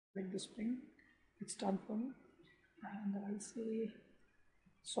like the spring. It's done for me, and I'll say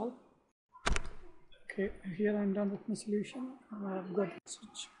solve. Okay, here I'm done with my solution. I've got to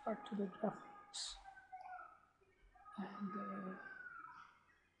switch back to the graphics, and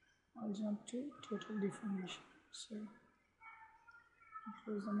I'll jump to total deformation. So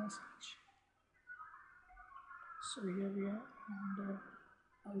close the message. So here we are, and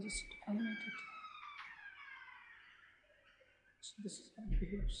I'll just animate it. So this is how it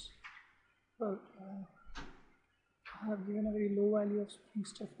behaves. Well, I have given a very low value of spring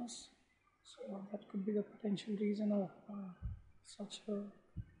stiffness, so that could be the potential reason of such a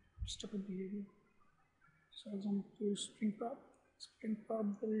stupid behavior. So I'll jump to spring prob. Spring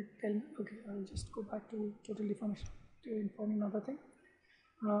prob will tell me, okay, I'll just go back to total deformation to inform you another thing.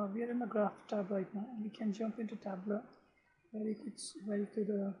 We are in the graph tab right now, and we can jump into tabular where you could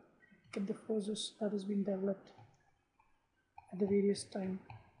get the forces that is being developed at the various time.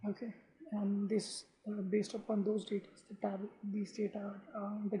 Okay, and this based upon those data, these data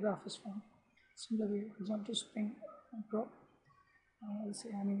the graph is formed. Similarly, I'll jump to spring prob. I'll say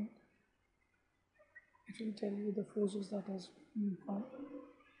animate. It will tell you the forces that has been found.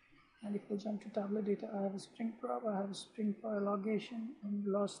 And if I jump to tabular data, I have a spring prob, I have a spring for elongation and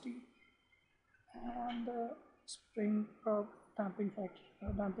velocity, and spring prob damping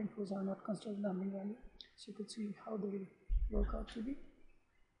factor. Damping force are not considered damping value. So you could see how they work out to be.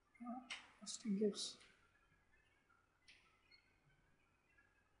 Velocity gives.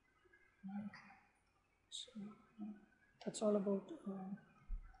 Okay. So that's all about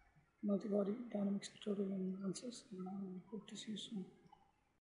multi-body dynamics tutorial in Ansys, and I hope to see you soon.